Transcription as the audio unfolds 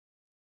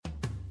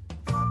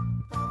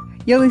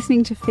You're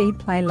listening to Feed,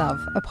 Play,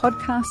 Love, a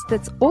podcast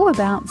that's all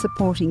about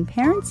supporting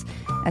parents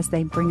as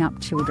they bring up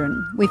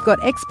children. We've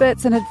got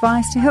experts and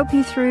advice to help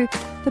you through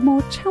the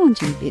more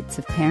challenging bits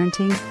of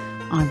parenting.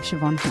 I'm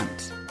Siobhan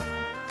Hunt.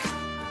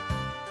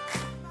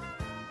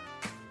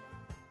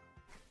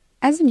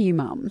 As a new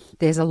mum,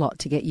 there's a lot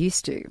to get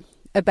used to.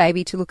 A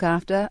baby to look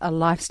after, a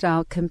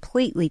lifestyle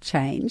completely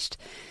changed.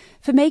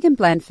 For Megan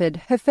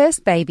Blanford, her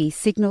first baby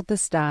signalled the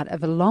start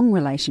of a long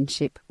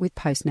relationship with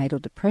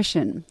postnatal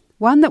depression,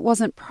 one that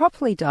wasn't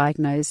properly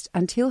diagnosed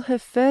until her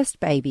first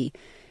baby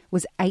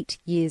was 8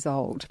 years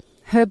old.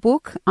 Her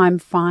book, I'm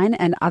Fine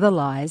and Other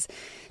Lies,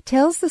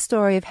 tells the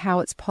story of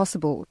how it's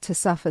possible to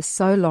suffer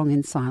so long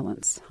in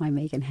silence. Hi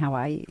Megan, how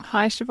are you?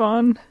 Hi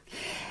Siobhan.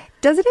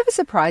 Does it ever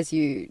surprise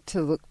you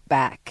to look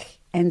back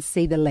and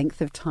see the length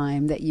of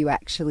time that you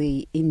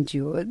actually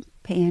endured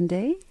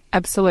PND?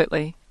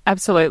 Absolutely.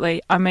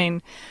 Absolutely. I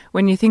mean,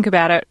 when you think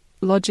about it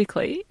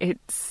logically, it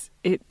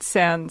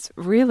sounds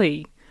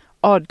really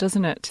odd,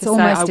 doesn't it? To it's say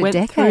almost I went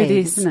decade, through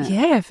this, isn't it?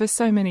 Yeah, for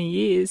so many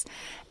years.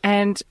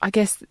 And I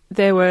guess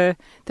there were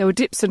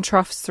dips and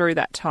troughs through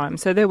that time.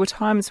 So there were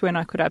times when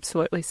I could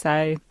absolutely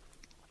say,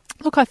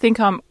 look, I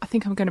think I'm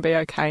going to be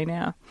okay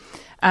now.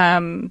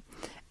 And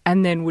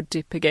then would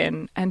dip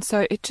again. And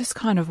so it just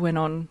kind of went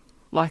on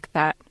like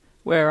that,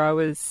 where I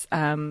was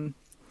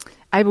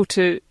able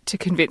to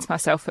convince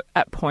myself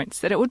at points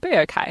that it would be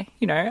okay,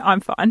 I'm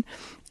fine.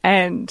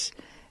 And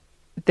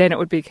then it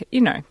would be,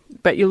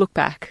 but you look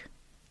back.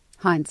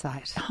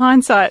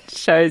 Hindsight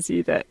shows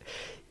you that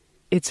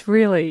it's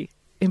really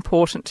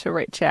important to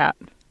reach out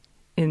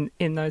in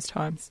those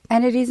times.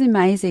 And it is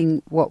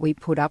amazing what we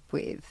put up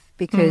with,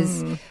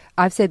 because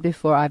I've said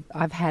before,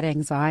 I've had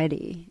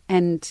anxiety,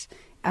 and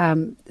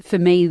for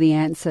me the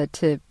answer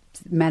to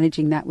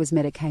managing that was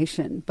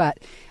medication, but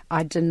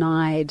I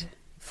denied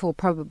for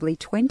probably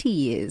 20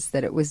 years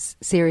that it was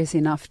serious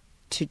enough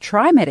to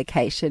try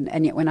medication.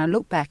 And yet when I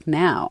look back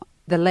now,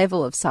 the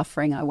level of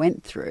suffering I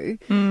went through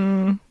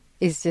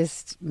is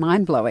just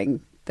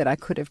mind-blowing, that I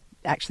could have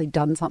actually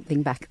done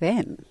something back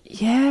then.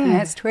 Yeah.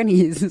 It's 20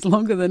 years is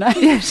longer than 8.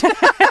 Now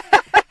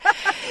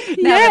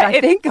that I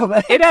think of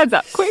it. It adds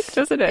up quick,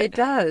 doesn't it? It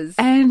does.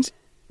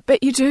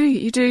 But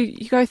you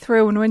go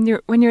through, and when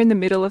you're in the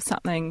middle of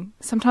something,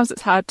 sometimes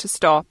it's hard to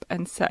stop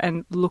and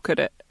look at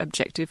it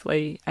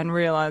objectively and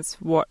realise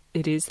what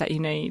it is that you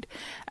need.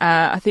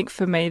 I think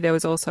for me there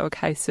was also a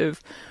case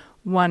of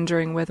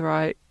wondering whether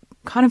I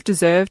kind of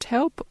deserved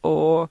help,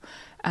 or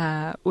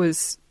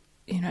was,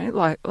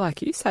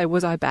 like you say,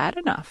 was I bad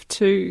enough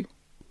to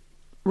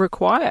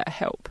require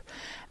help?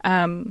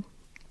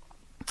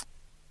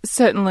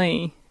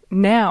 Certainly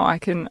now I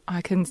can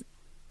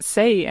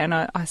see, and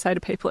I say to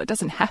people, it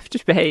doesn't have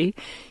to be.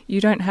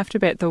 You don't have to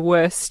be at the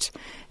worst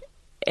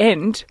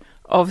end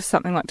of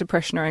something like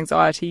depression or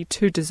anxiety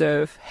to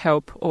deserve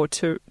help, or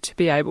to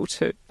be able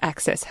to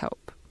access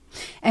help.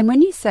 And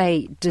when you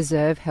say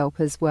deserve help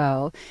as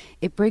well,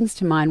 it brings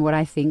to mind what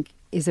I think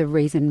is a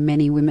reason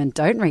many women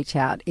don't reach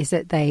out, is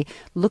that they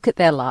look at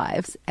their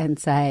lives and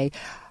say,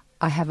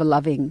 I have a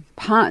loving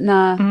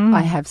partner,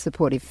 I have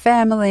supportive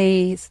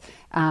families,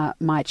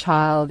 my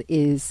child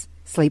is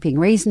sleeping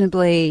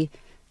reasonably,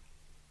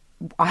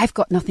 I've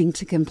got nothing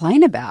to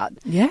complain about.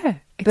 Yeah,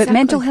 exactly. But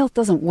mental health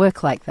doesn't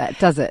work like that,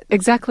 does it?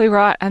 Exactly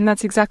right. And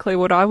that's exactly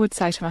what I would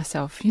say to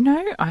myself.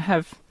 I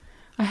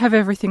have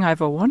everything I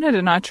ever wanted,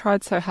 and I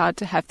tried so hard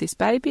to have this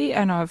baby,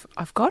 and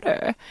I've got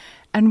her.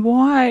 And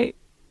why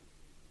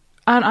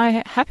aren't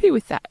I happy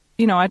with that?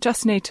 I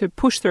just need to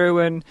push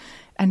through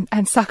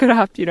and suck it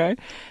up,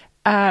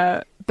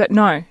 But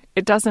no,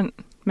 it doesn't.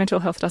 Mental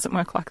health doesn't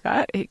work like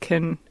that. It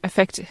can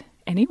affect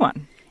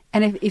anyone.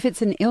 And if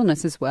it's an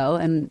illness as well,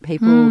 and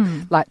people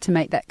like to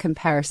make that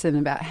comparison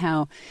about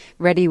how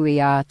ready we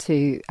are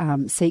to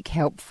seek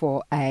help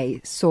for a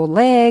sore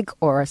leg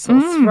or a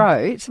sore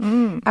throat,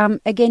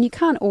 again, you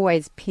can't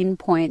always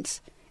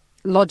pinpoint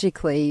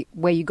logically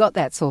where you got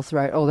that sore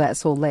throat or that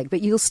sore leg,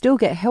 but you'll still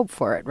get help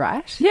for it,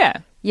 right?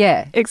 Yeah.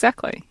 Yeah.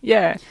 Exactly.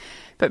 Yeah.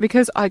 But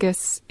because I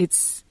guess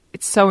it's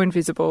so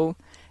invisible,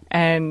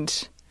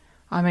 and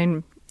I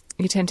mean,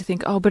 you tend to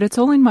think, oh, but it's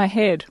all in my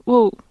head.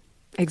 Well,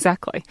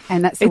 exactly.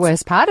 And that's the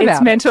worst part about it.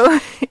 It's mental.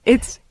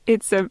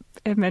 It's a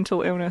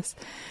mental illness.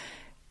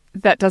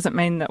 That doesn't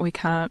mean that we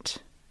can't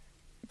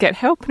get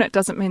help, and it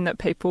doesn't mean that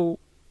people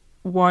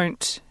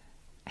won't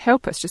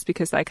help us just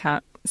because they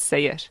can't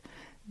see it.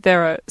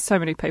 There are so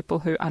many people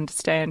who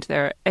understand.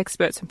 There are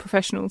experts and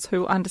professionals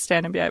who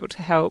understand and be able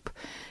to help.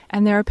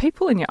 And there are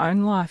people in your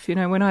own life,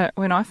 when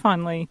I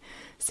finally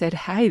said,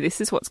 hey, this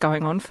is what's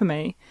going on for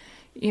me,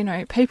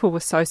 people were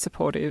so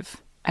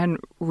supportive and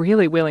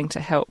really willing to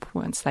help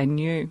once they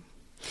knew.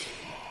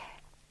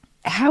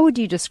 How would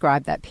you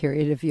describe that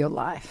period of your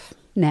life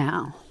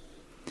now?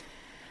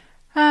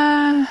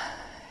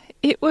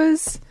 It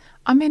was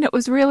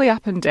really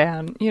up and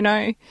down,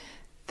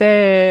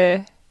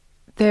 There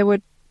were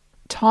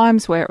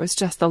times where it was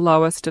just the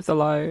lowest of the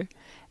low,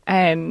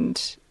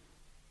 and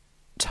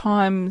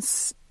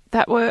times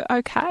that were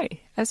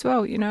okay as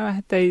well. I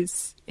had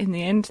these in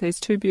the end, these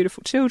 2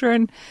 beautiful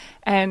children,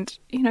 and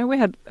we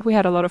had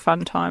a lot of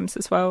fun times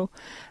as well.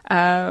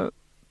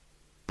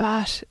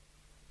 But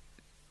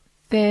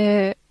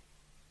there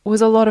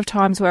was a lot of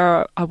times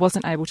where I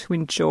wasn't able to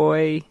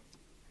enjoy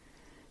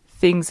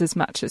things as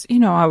much as,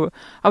 I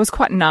was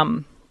quite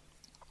numb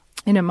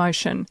in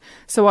emotion.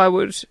 So I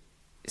would,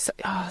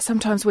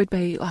 sometimes we'd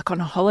be like on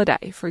a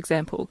holiday, for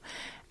example,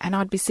 and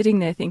I'd be sitting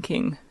there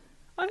thinking,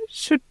 I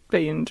should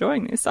be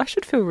enjoying this. I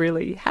should feel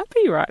really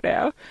happy right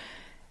now.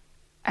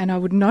 And I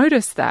would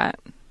notice that,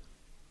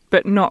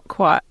 but not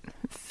quite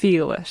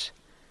feel it.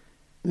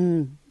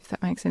 If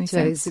that makes any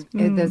sense.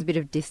 There's a bit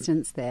of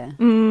distance there.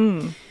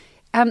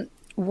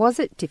 Was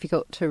it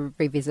difficult to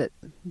revisit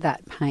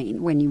that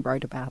pain when you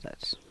wrote about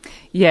it?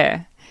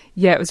 Yeah,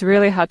 it was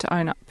really hard to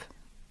own up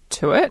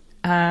to it.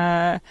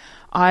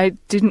 I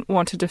didn't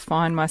want to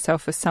define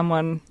myself as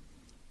someone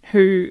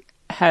who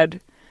had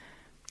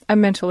a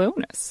mental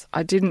illness.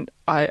 I didn't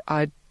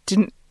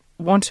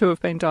want to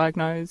have been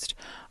diagnosed.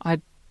 I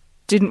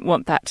didn't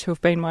want that to have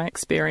been my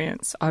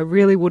experience. I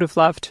really would have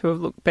loved to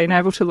have been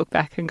able to look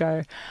back and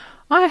go,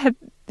 I had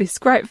this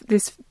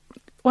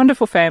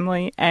wonderful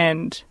family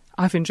and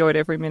I've enjoyed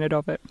every minute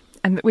of it,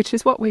 and which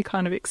is what we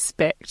kind of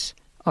expect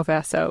of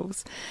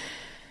ourselves.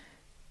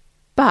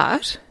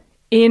 But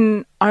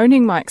in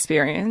owning my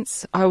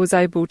experience, I was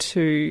able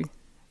to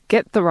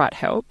get the right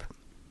help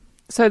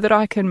so that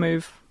I can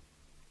move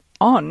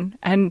on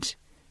and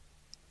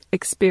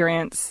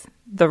experience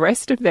the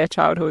rest of their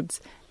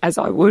childhoods as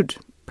I would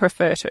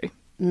prefer to.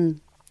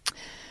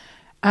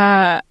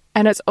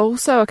 And it's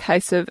also a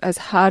case of, as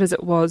hard as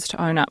it was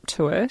to own up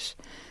to it,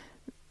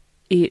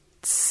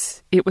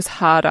 it was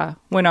harder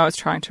when I was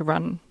trying to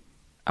run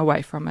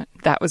away from it.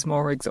 That was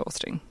more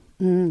exhausting.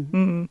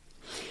 In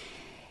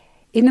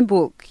the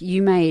book,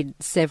 you made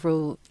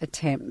several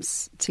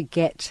attempts to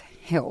get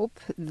help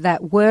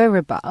that were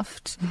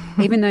rebuffed,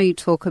 even though you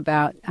talk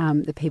about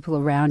the people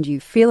around you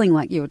feeling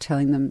like you were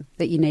telling them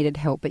that you needed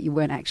help, but you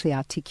weren't actually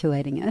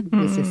articulating it. It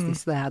was just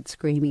this loud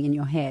screaming in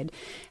your head.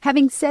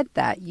 Having said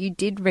that, you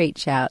did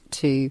reach out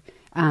to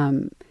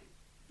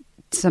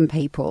some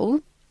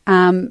people.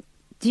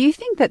 Do you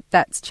think that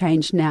that's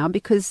changed now?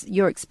 Because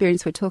your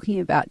experience, we're talking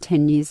about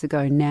 10 years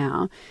ago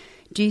now.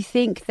 Do you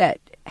think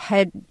that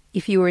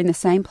if you were in the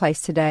same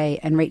place today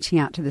and reaching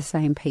out to the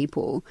same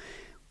people,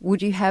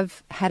 would you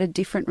have had a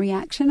different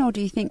reaction? Or do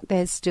you think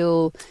there's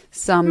still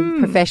some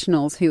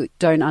professionals who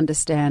don't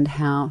understand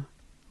how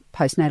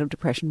postnatal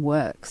depression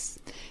works?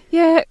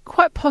 Yeah,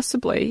 quite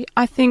possibly.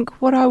 I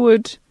think what I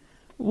would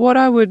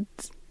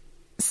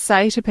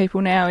say to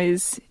people now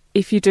is,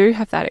 if you do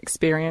have that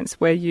experience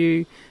where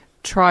you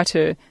try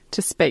to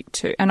speak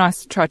to, and I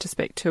tried to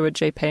speak to a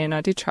GP, and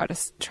I did try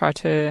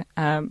to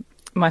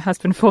my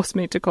husband forced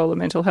me to call a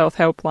mental health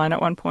helpline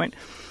at one point.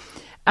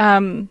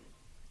 I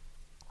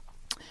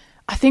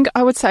think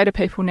I would say to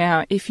people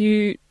now, if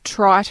you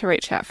try to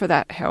reach out for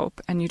that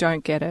help and you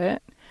don't get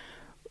it,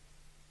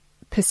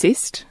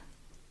 persist,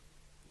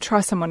 try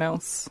someone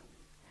else.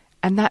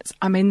 And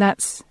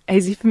that's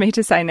easy for me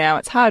to say now.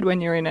 It's hard when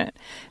you're in it.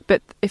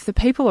 But if the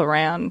people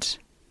around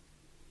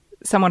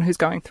someone who's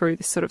going through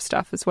this sort of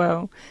stuff as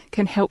well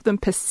can help them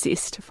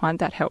persist to find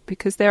that help,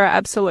 because there are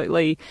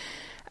absolutely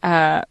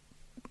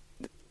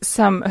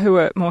some who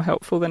are more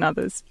helpful than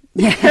others.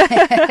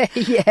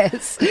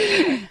 Yes.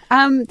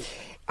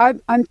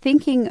 I'm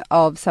thinking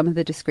of some of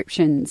the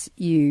descriptions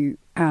you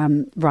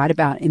write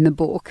about in the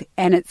book,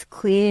 and it's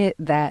clear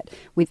that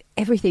with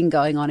everything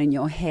going on in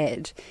your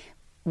head,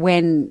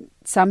 when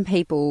some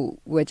people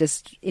were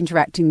just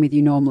interacting with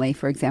you normally,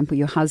 for example,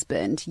 your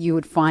husband, you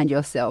would find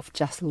yourself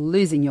just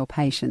losing your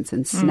patience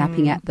and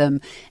snapping at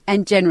them,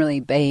 and generally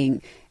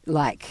being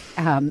like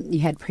you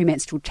had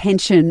premenstrual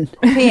tension,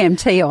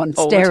 PMT on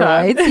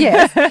steroids.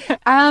 Yes.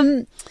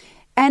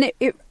 And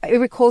it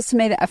recalls to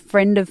me that a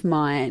friend of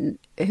mine,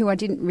 who I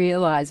didn't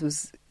realise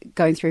was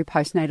going through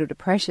postnatal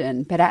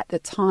depression, but at the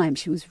time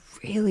she was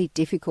really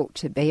difficult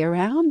to be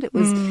around. It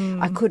was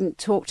I couldn't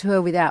talk to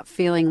her without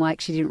feeling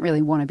like she didn't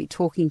really want to be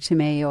talking to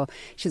me, or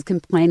she was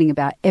complaining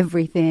about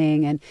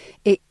everything. And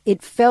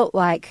it felt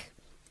like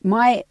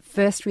my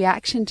first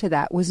reaction to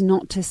that was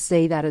not to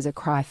see that as a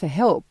cry for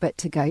help, but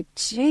to go,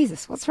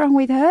 Jesus, what's wrong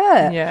with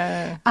her?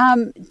 Yeah.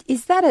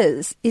 Is that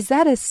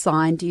a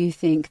sign, do you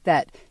think,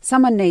 that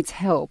someone needs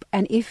help?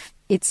 And if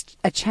it's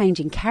a change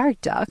in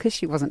character, because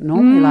she wasn't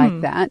normally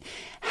like that,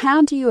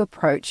 how do you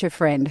approach a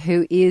friend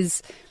who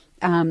is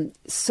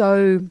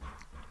so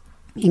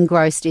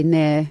engrossed in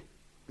their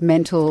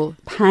mental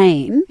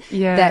pain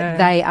that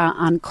they are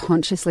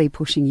unconsciously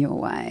pushing you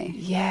away?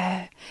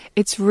 Yeah,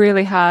 it's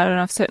really hard, and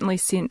I've certainly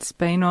since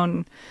been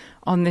on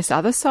this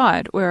other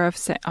side where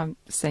I've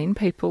seen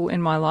people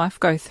in my life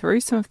go through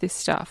some of this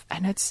stuff,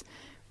 and it's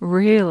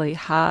really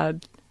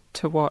hard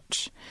to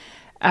watch.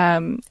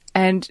 And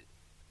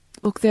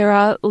look, there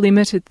are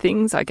limited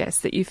things, I guess,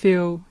 that you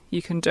feel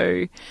you can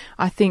do.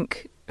 I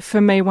think for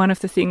me, one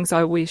of the things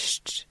I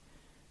wished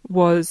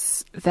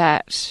was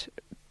that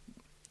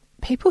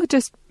people had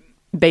just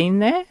been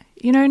there,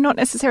 not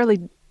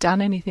necessarily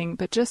done anything,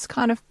 but just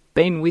kind of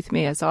been with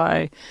me as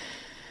I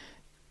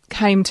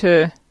came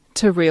to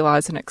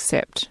realise and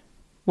accept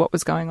what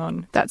was going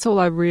on. That's all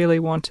I really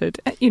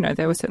wanted. You know,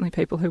 there were certainly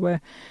people who were...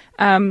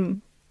 but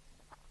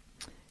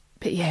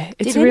yeah,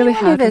 it's really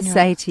hard. Did anyone ever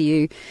say to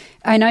you,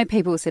 I know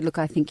people said, look,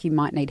 I think you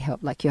might need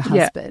help, like your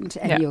husband,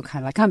 and you're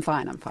kind of like, I'm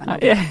fine.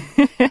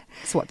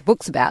 That's what the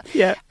book's about.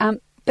 Yeah.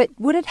 But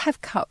would it have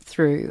cut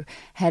through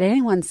had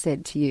anyone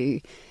said to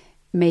you,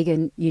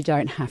 Megan, you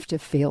don't have to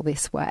feel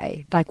this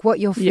way. Like what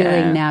you're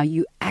feeling now,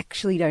 you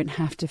actually don't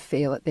have to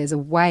feel it. There's a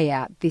way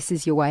out. This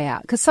is your way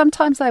out. Because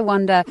sometimes I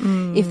wonder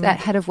if that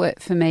had have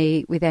worked for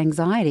me with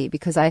anxiety,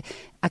 because I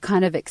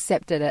kind of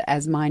accepted it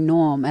as my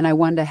norm. And I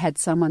wonder, had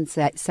someone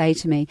say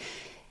to me,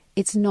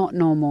 it's not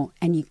normal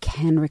and you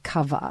can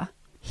recover.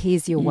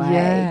 Here's your way.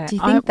 Yeah. Do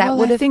you think that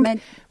would have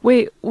meant...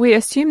 We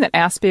assume that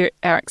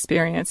our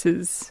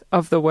experiences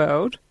of the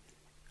world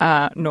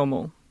are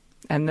normal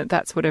and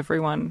that's what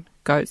everyone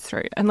goes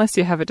through, unless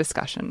you have a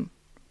discussion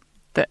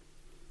that,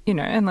 you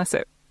know, unless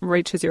it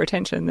reaches your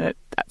attention that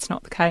that's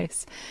not the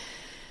case.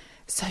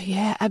 So,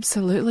 yeah,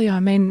 absolutely. I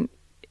mean,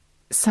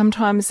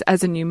 sometimes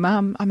as a new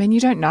mum, I mean, you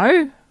don't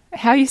know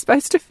how you're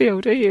supposed to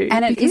feel, do you?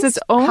 And because it's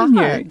on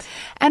you.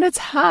 And it's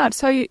hard.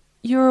 So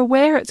you're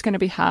aware it's going to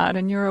be hard,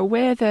 and you're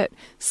aware that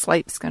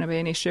sleep's going to be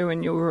an issue,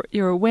 and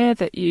you're aware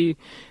that you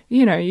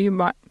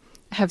might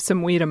have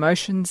some weird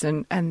emotions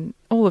and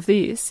all of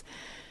this.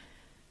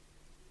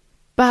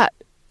 But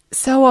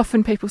so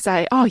often people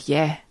say, oh,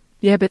 yeah,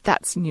 but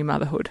that's new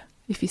motherhood.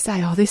 If you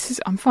say, oh,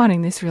 I'm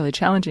finding this really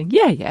challenging.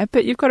 Yeah,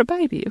 but you've got a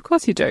baby. Of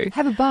course you do.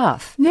 Have a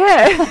bath.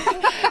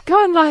 Yeah.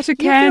 Go and light a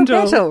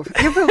candle.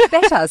 You feel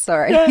better,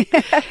 sorry.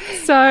 Yeah.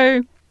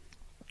 So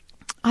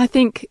I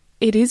think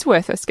it is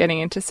worth us getting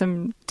into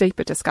some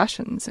deeper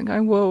discussions and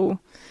going, well,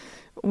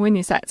 when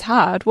you say it's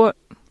hard, what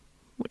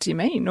do you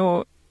mean?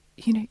 Or,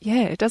 you know,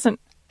 it doesn't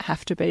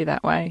have to be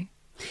that way.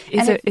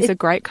 It's a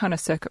great kind of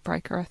circuit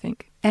breaker, I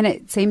think. And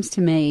it seems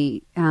to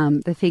me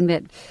the thing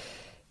that,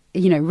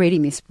 you know,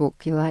 reading this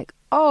book, you're like,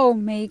 oh,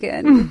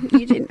 Megan,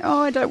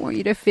 I don't want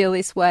you to feel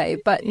this way.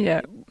 But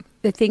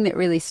the thing that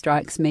really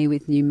strikes me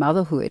with new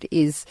motherhood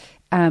is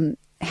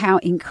how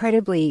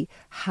incredibly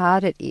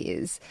hard it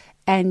is,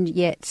 and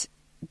yet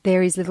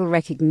there is little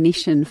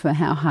recognition for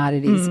how hard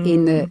it is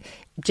in the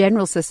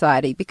general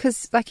society.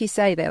 Because, like you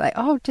say, they're like,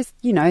 oh, just,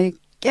 you know,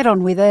 get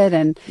on with it.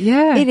 And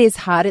it is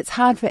hard. It's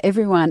hard for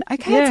everyone.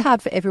 Okay, it's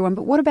hard for everyone.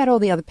 But what about all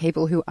the other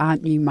people who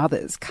aren't new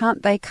mothers?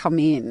 Can't they come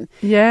in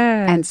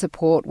and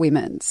support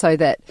women so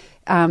that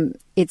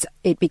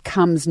it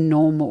becomes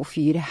normal for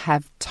you to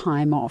have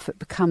time off? It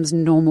becomes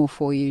normal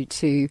for you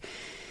to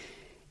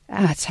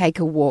take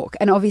a walk.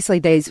 And obviously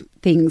these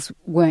things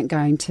weren't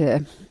going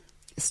to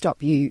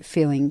stop you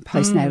feeling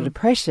postnatal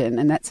depression.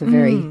 And that's a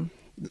very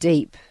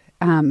deep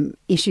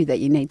issue that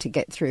you need to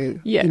get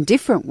through in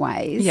different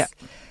ways. Yeah.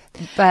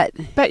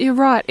 But you're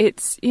right.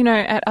 It's, you know,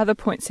 at other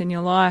points in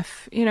your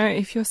life, you know,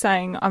 if you're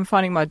saying I'm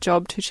finding my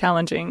job too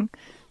challenging,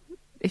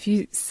 if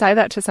you say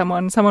that to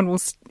someone will,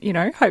 you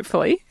know,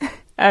 hopefully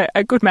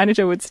a good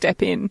manager would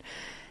step in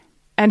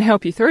and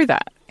help you through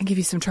that and give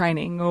you some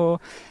training or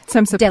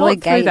some support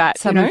delegate through that.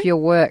 Some of your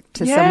work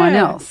to someone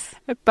else.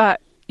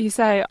 But you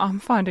say, I'm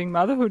finding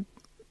motherhood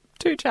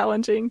too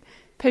challenging.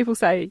 People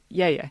say,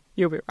 yeah,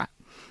 you'll be right.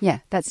 Yeah,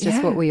 that's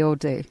just what we all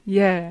do.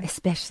 Yeah.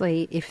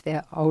 Especially if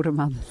they're older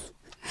mothers.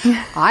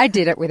 I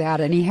did it without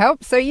any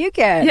help, so you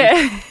can.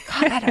 Yeah.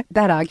 God,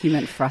 that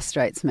argument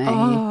frustrates me.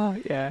 Oh,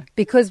 yeah.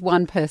 Because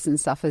one person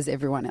suffers,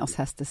 everyone else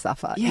has to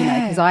suffer. Yeah. You know,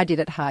 because I did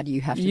it hard,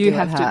 you have to do it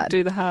hard. You have to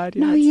do the hard.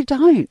 No, you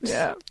don't.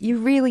 Yeah. You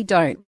really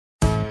don't.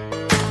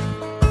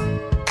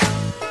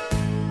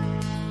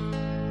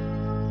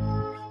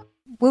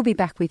 We'll be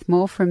back with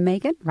more from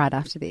Megan right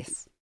after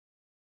this.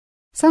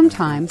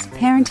 Sometimes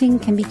parenting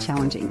can be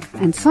challenging,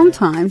 and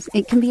sometimes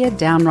it can be a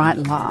downright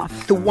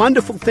laugh. The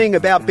wonderful thing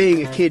about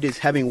being a kid is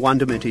having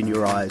wonderment in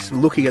your eyes,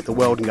 looking at the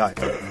world and going,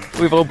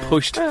 we've all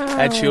pushed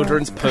our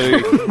children's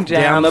poo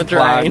down the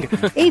drain.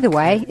 Either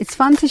way, it's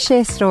fun to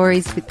share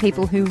stories with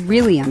people who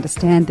really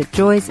understand the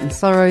joys and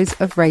sorrows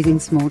of raising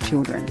small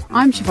children.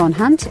 I'm Siobhan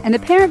Hunt, and The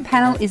Parent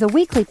Panel is a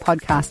weekly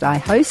podcast I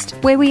host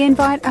where we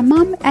invite a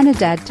mum and a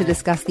dad to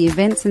discuss the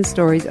events and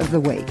stories of the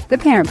week. The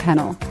Parent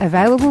Panel,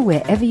 available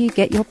wherever you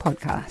get your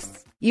podcasts.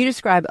 You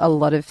describe a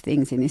lot of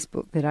things in this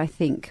book that I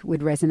think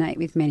would resonate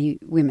with many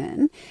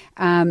women.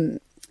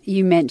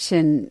 You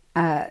mention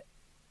the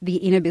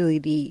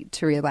inability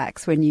to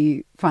relax when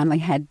you finally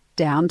had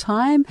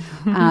downtime.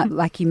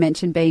 Like you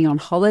mentioned being on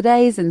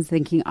holidays and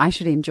thinking, I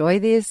should enjoy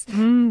this.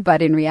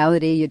 But in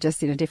reality, you're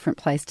just in a different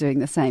place doing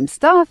the same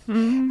stuff.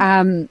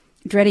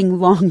 Dreading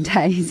long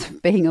days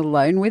of being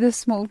alone with a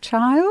small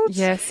child.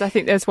 Yes, I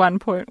think there's one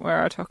point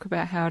where I talk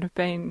about how it had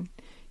been,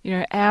 you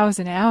know, hours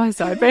and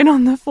hours I'd been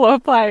on the floor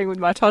playing with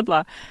my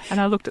toddler, and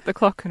I looked at the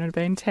clock and it had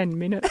been 10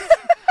 minutes.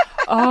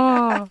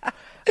 Oh,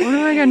 what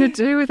am I going to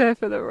do with her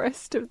for the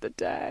rest of the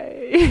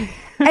day?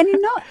 And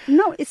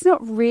it's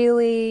not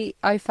really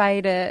au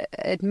fait to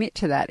admit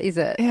to that, is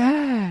it?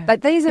 Yeah.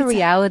 Like these are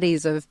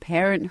realities of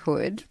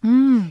parenthood,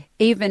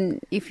 even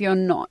if you're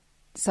not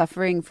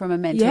suffering from a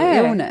mental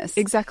illness.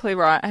 Exactly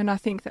right. And I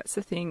think that's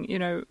the thing, you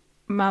know,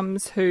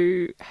 mums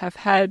who have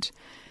had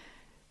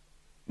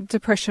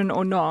depression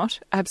or not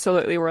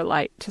absolutely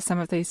relate to some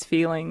of these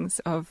feelings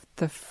of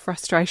the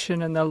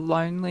frustration and the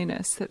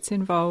loneliness that's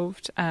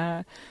involved,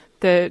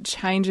 the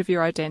change of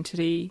your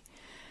identity.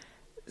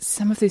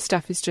 Some of this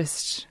stuff is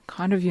just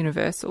kind of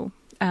universal.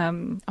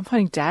 I'm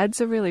finding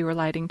dads are really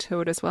relating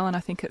to it as well, and I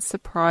think it's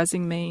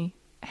surprising me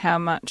how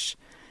much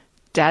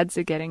dads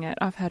are getting it.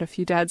 I've had a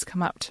few dads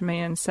come up to me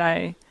and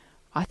say,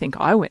 I think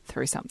I went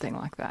through something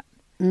like that.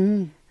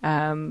 And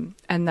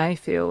they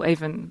feel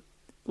even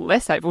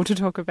less able to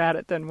talk about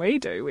it than we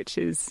do, which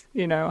is,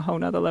 you know, a whole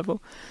nother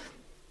level.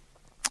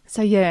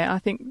 So, yeah, I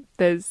think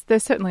there's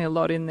certainly a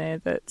lot in there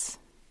that's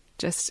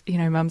just, you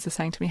know, mums are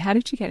saying to me, how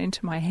did you get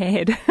into my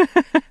head?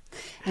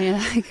 And you're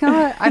like,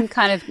 oh, I'm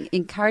kind of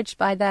encouraged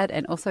by that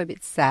and also a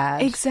bit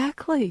sad.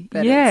 Exactly.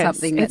 That yes. It's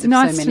something that it's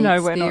nice so to many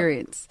know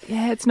experience.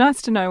 It's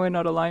nice to know we're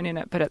not alone in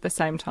it, but at the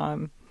same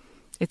time,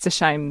 it's a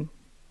shame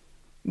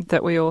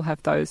that we all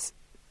have those,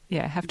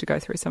 have to go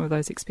through some of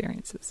those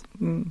experiences.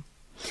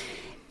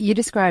 You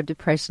describe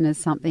depression as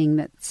something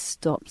that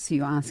stops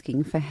you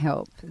asking for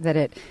help, that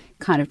it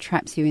kind of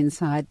traps you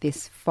inside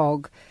this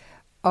fog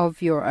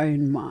of your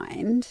own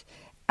mind.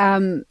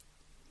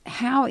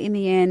 How, in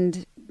the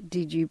end,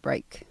 did you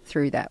break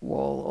through that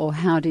wall, or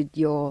how did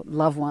your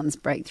loved ones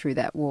break through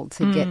that wall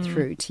to get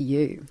through to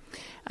you?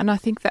 And I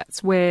think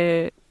that's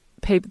where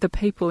the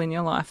people in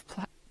your life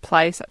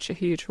play such a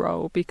huge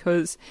role,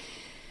 because,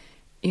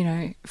 you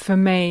know, for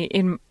me,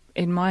 in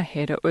my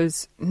head, it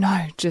was,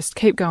 no, just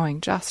keep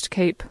going, just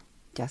keep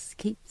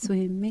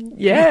swimming.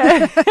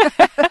 Yeah.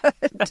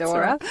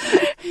 Dora.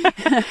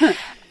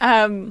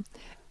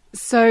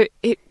 So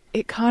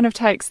it kind of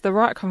takes the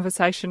right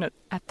conversation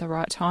at the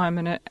right time,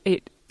 and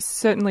it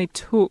certainly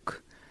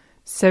took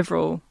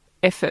several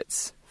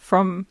efforts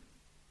from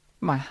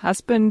my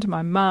husband,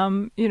 my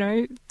mum, you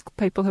know,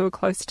 people who are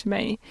close to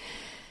me,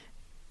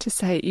 to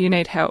say, you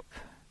need help.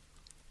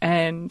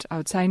 And I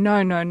would say, no.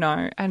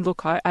 And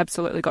look, I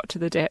absolutely got to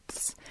the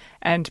depths.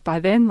 And by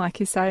then,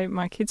 like you say,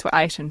 my kids were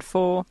 8 and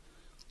 4.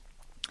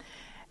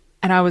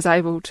 And I was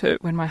able to,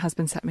 when my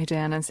husband sat me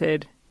down and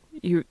said,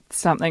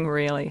 something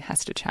really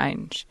has to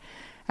change.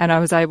 And I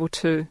was able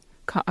to,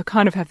 I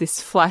kind of have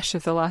this flash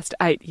of the last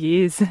 8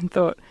 years and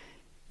thought,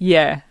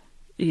 yeah,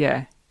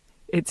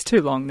 it's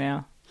too long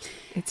now.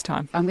 It's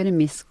time. I'm going to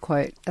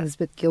misquote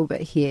Elizabeth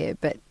Gilbert here,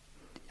 but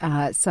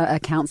so a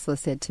counsellor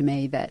said to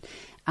me that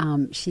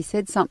she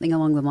said something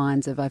along the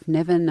lines of, I've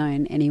never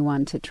known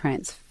anyone to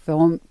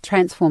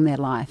transform their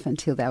life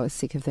until they were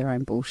sick of their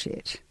own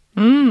bullshit.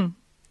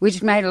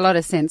 Which made a lot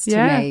of sense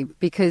to me,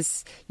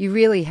 because you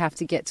really have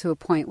to get to a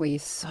point where you're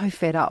so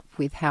fed up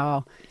with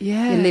how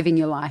you're living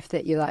your life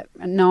that you're like,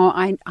 no,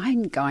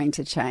 I'm going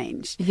to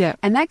change. Yeah.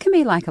 And that can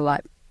be like a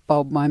light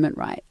bulb moment,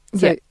 right?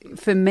 So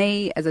for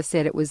me, as I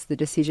said, it was the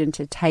decision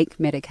to take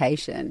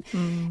medication.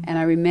 And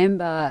I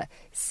remember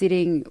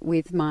sitting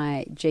with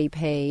my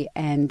GP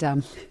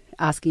and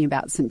asking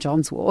about St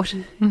John's wort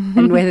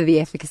and whether the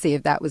efficacy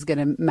of that was going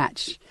to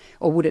match,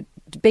 or would it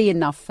be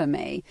enough for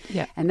me.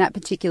 Yeah. And that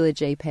particular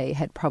GP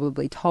had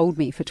probably told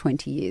me for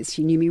 20 years.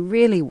 She knew me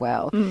really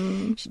well.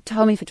 She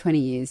told me for 20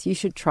 years, you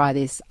should try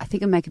this. I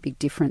think it'll make a big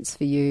difference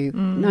for you.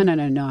 No.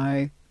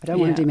 I don't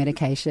want to do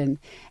medication.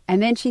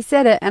 And then she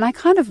said it, and I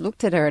kind of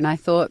looked at her and I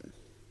thought,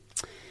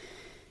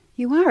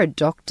 you are a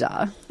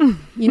doctor.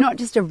 You're not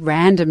just a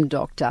random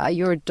doctor.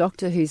 You're a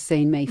doctor who's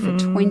seen me for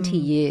 20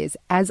 years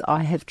as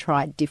I have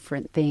tried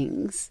different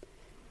things.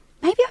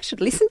 Maybe I should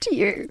listen to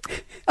you.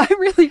 I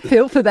really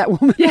feel for that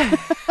woman. Yeah.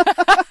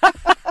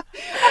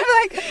 I'm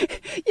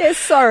like, yes,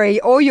 sorry,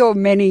 all your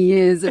many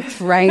years of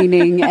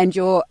training and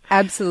your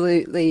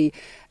absolutely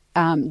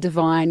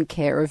divine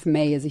care of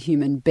me as a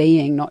human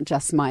being, not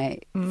just my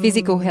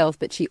physical health,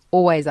 but she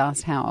always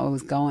asked how I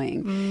was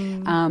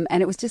going.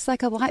 And it was just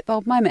like a light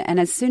bulb moment. And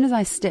as soon as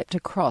I stepped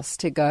across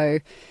to go,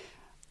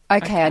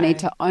 okay, I need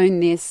to own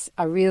this.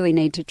 I really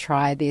need to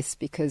try this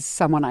because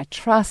someone I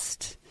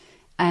trust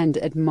and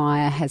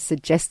admire has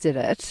suggested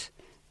it.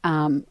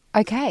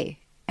 Okay.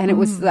 And it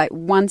was like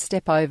one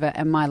step over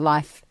and my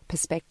life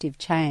perspective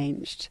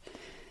changed.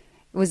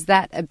 Was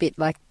it a bit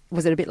like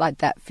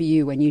that for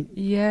you when you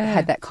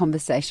had that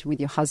conversation with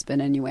your husband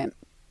and you went,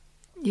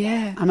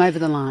 I'm over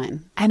the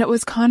line? And it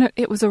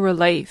was a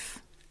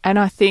relief. And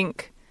I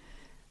think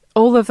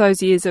all of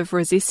those years of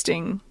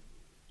resisting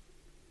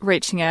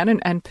reaching out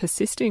and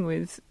persisting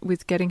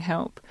with getting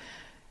help,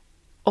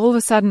 all of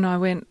a sudden I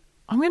went,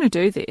 I'm going to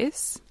do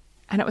this.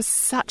 And it was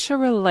such a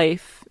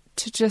relief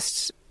to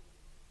just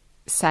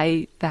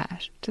say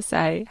that, to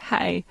say,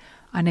 hey,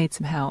 I need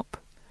some help.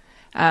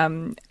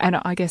 And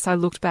I guess I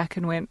looked back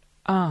and went,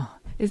 oh,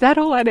 is that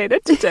all I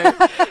needed to do?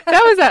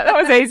 That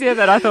was easier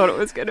than I thought it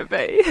was going to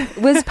be.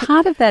 Was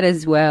part of that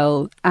as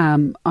well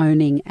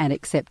owning and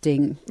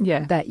accepting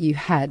that you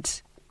had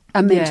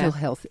a mental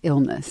health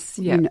illness?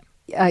 Yeah.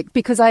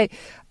 because I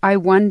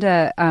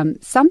wonder,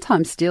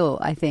 sometimes still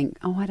I think,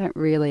 I don't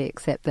really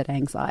accept that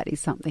anxiety is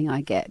something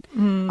I get.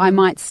 I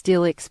might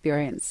still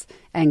experience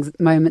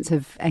moments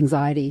of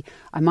anxiety.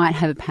 I might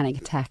have a panic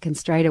attack and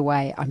straight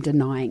away I'm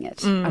denying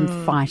it.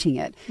 I'm fighting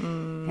it.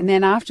 And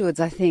then afterwards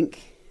I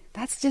think,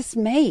 that's just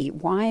me.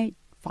 Why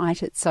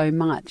fight it so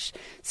much?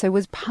 So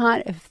was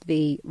part of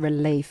the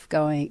relief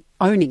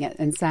owning it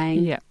and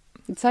saying,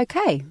 it's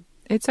okay.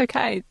 It's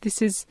okay.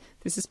 This is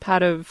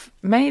part of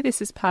me.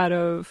 This is part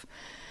of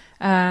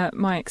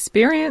my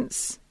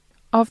experience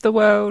of the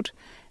world,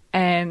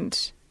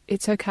 and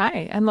it's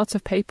okay. And lots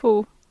of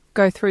people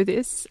go through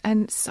this,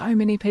 and so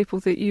many people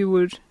that you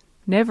would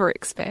never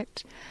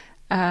expect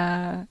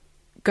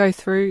go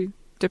through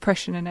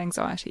depression and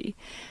anxiety,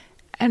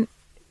 and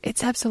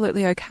it's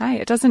absolutely okay.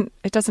 It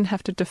doesn't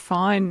have to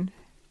define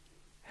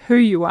who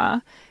you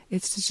are.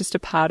 It's just a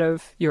part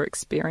of your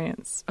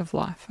experience of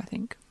life, I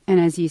think. And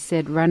as you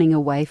said, running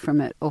away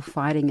from it or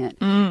fighting it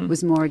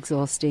was more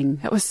exhausting.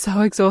 It was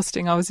so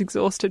exhausting. I was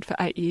exhausted for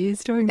 8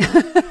 years doing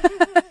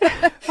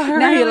that.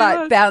 Now you're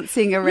like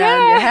bouncing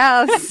around your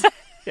house.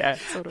 Yeah,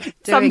 sort of. Doing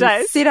Some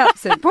days.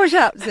 sit-ups and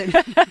push-ups. And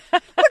look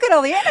at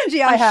all the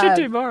energy I have. I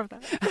should do more of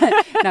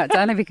that. No, it's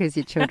only because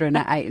your children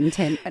are 8 and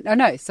 10. Oh,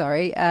 no,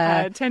 sorry.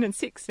 10 and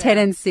 6 now. 10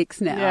 and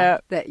 6 now. Yeah.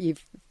 That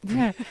you've...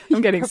 Yeah,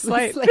 I'm getting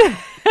sleep.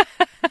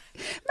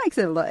 Makes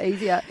it a lot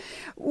easier.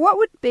 What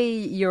would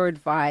be your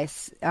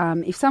advice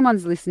if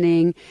someone's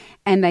listening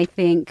and they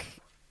think,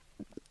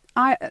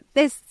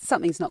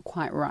 something's not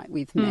quite right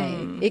with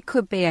me? It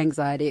could be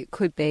anxiety, it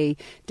could be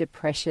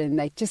depression.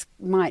 They just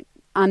might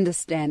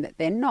understand that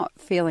they're not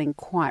feeling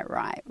quite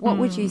right. What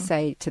would you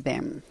say to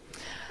them?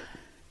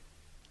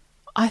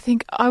 I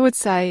think I would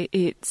say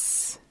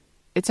it's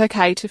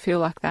okay to feel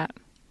like that.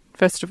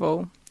 First of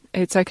all,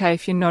 it's okay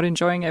if you're not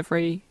enjoying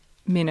every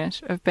minute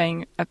of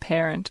being a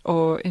parent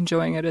or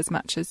enjoying it as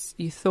much as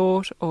you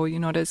thought, or you're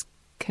not as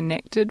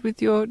connected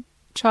with your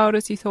child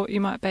as you thought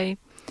you might be.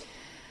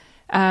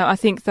 I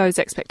think those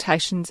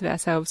expectations of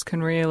ourselves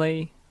can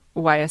really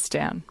weigh us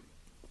down.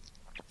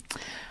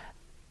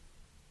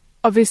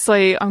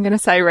 Obviously, I'm going to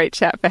say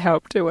reach out for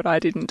help, do what I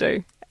didn't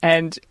do,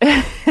 and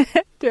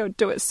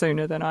do it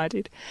sooner than I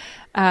did,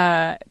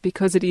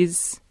 because it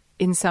is,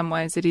 in some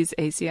ways, it is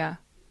easier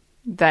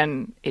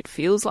than it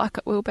feels like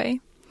it will be.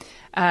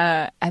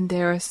 And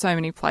there are so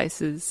many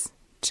places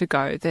to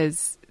go.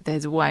 There's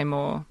way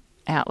more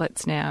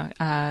outlets now.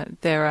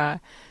 There are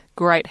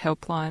great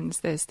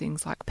helplines. There's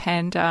things like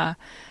Panda,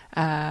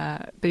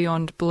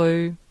 Beyond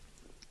Blue.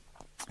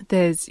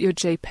 There's your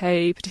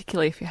GP,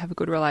 particularly if you have a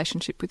good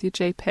relationship with your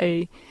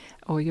GP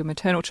or your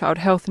maternal child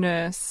health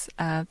nurse,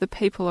 the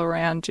people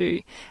around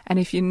you. And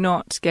if you're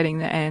not getting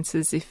the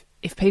answers,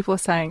 if people are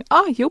saying,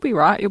 you'll be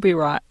right,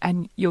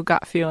 and your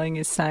gut feeling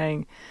is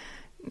saying,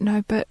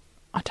 no, but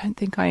I don't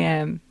think I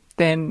am,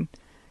 then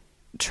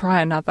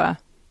try another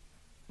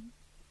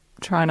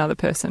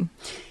person.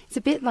 It's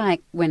a bit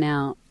like when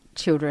our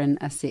children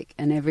are sick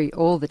and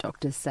all the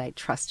doctors say,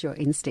 trust your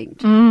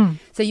instinct.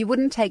 So you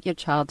wouldn't take your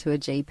child to a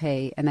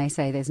GP and they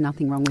say there's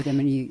nothing wrong with them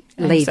and you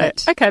leave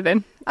it. Okay,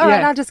 then. All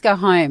right, I'll just go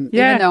home,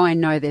 Yeah. even though I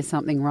know there's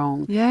something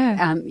wrong.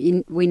 Yeah.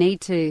 We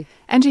need to...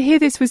 And you hear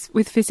this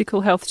with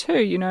physical health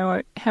too. You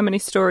know, how many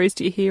stories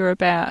do you hear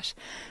about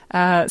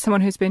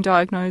someone who's been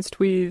diagnosed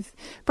with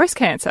breast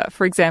cancer,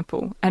 for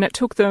example, and it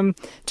took them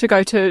to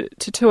go to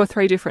 2 or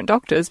 3 different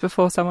doctors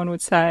before someone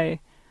would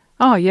say,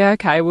 oh, yeah,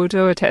 okay, we'll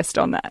do a test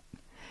on that.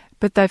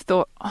 But they've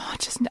thought, I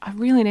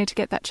really need to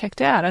get that checked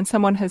out. And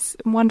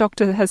one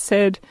doctor has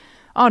said,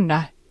 oh,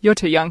 no, you're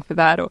too young for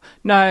that, or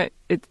no,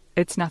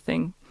 it's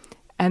nothing.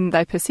 And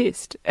they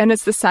persist. And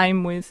it's the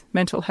same with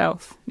mental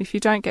health. If you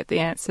don't get the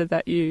answer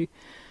that you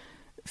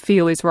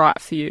feel is right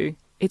for you,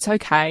 it's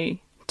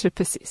okay to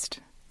persist.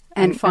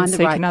 And find the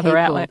seek right another people.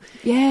 outlet.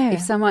 Yeah. If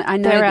someone, I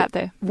know they're that out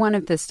there. One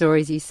of the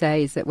stories you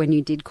say is that when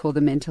you did call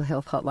the mental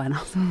health hotline, I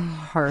was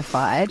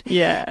horrified.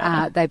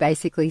 Yeah. They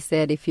basically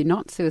said, if you're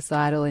not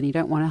suicidal and you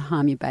don't want to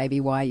harm your baby,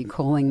 why are you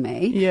calling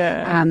me?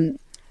 Yeah.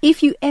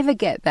 If you ever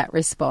get that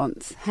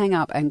response, hang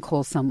up and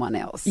call someone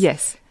else.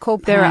 Yes. Call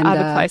Panda. There are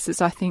other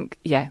places, I think,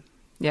 yeah.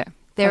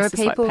 There are places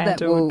people like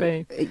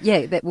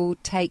that will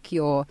take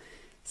your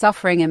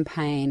suffering and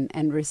pain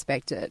and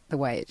respect it the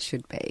way it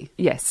should be.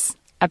 Yes,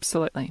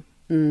 absolutely.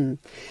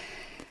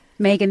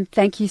 Megan,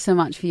 thank you so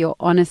much for your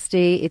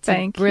honesty. It's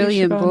a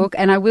brilliant book.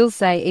 And I will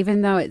say,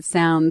 even though it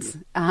sounds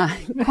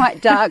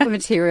quite dark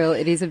material,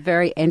 it is a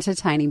very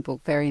entertaining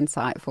book, very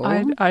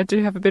insightful. I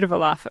do have a bit of a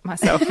laugh at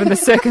myself and the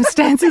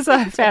circumstances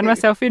I found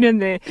myself in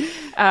the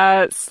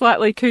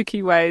slightly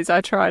kooky ways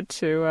I tried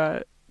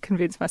to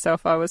convince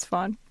myself I was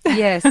fine.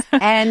 Yes.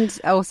 And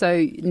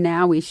also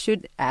now we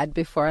should add,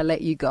 before I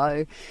let you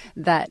go,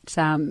 that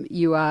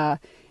you are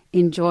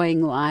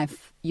enjoying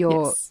life.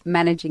 You're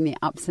managing the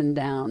ups and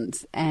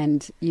downs,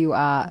 and you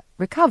are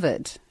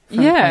recovered from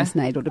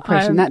postnatal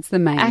depression. That's the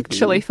main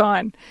actually thing.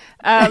 fine.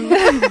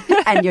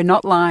 And you're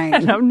not lying.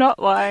 And I'm not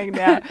lying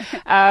now.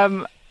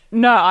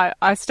 No,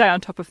 I stay on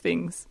top of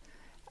things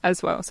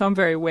as well. So I'm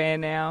very aware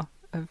now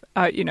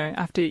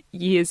after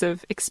years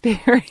of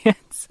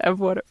experience of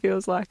what it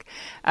feels like,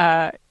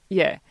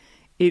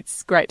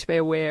 it's great to be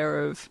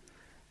aware of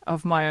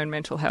my own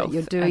mental health. But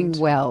you're doing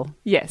well.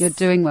 Yes. You're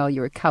doing well.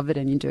 You're recovered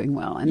and you're doing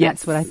well. And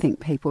that's what I think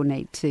people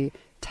need to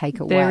take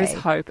away. There is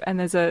hope, and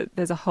there's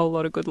a whole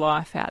lot of good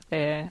life out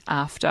there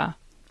after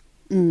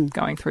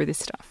going through this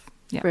stuff.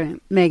 Yeah.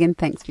 Brilliant. Megan,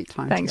 thanks for your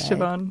time Thanks,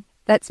 today. Siobhan.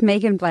 That's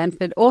Megan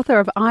Blandford, author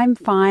of I'm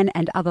Fine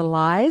and Other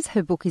Lies.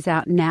 Her book is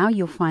out now.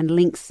 You'll find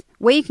links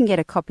where you can get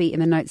a copy in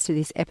the notes to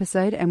this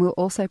episode, and we'll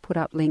also put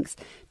up links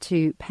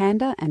to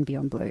Panda and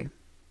Beyond Blue.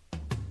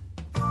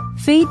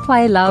 Feed,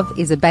 Play, Love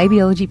is a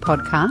babyology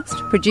podcast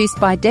produced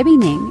by Debbie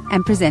Ning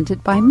and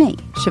presented by me,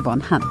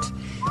 Siobhan Hunt.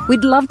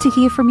 We'd love to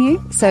hear from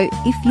you, so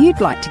if you'd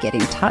like to get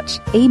in touch,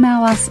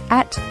 email us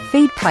at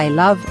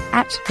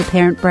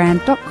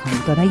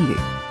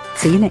feedplaylove@theparentbrand.com.au.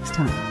 See you next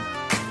time.